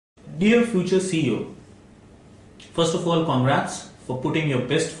Dear future CEO, first of all, congrats for putting your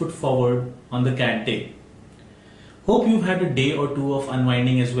best foot forward on the CAT day. Hope you've had a day or two of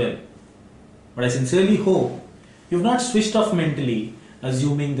unwinding as well. But I sincerely hope you've not switched off mentally,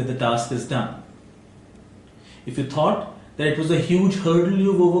 assuming that the task is done. If you thought that it was a huge hurdle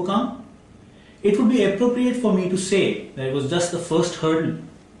you've overcome, it would be appropriate for me to say that it was just the first hurdle,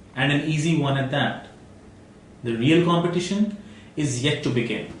 and an easy one at that. The real competition is yet to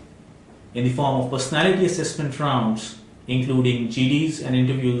begin, in the form of personality assessment rounds, including GDs and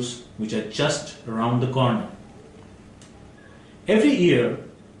interviews, which are just around the corner. Every year,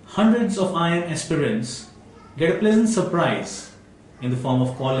 hundreds of IM aspirants get a pleasant surprise in the form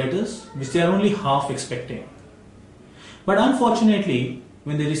of call letters, which they are only half expecting. But unfortunately,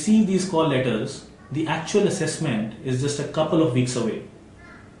 when they receive these call letters, the actual assessment is just a couple of weeks away,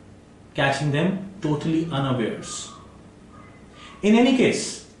 catching them totally unawares. In any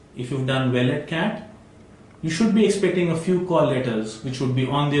case, if you've done well at CAT, you should be expecting a few call letters which would be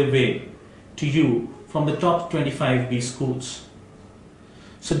on their way to you from the top 25 B schools.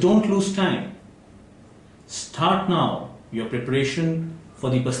 So don't lose time. Start now your preparation for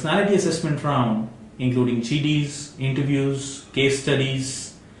the personality assessment round, including GDs, interviews, case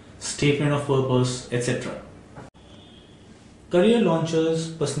studies, statement of purpose, etc. Career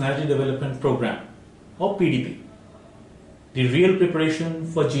Launchers Personality Development Program, or PDP. The real preparation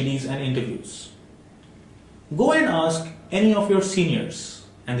for GDs and interviews. Go and ask any of your seniors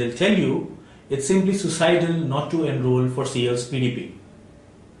and they'll tell you it's simply suicidal not to enroll for CL's PDP.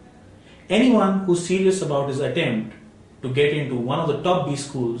 Anyone who's serious about his attempt to get into one of the top B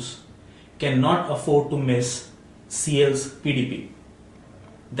schools cannot afford to miss CL's PDP.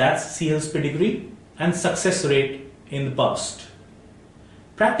 That's CL's pedigree and success rate in the past.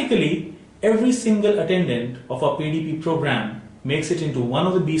 Practically, every single attendant of our PDP program makes it into one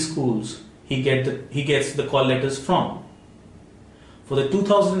of the B schools he gets the call letters from. For the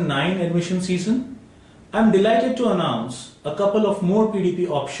 2009 admission season, I'm delighted to announce a couple of more PDP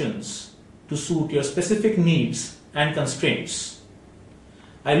options to suit your specific needs and constraints.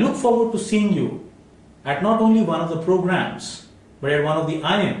 I look forward to seeing you at not only one of the programs, but at one of the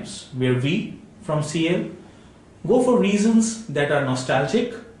IMs where we, from CL, go for reasons that are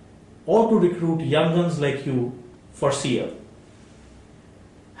nostalgic or to recruit young guns like you for CL.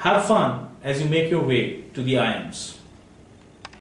 Have fun as you make your way to the IMs.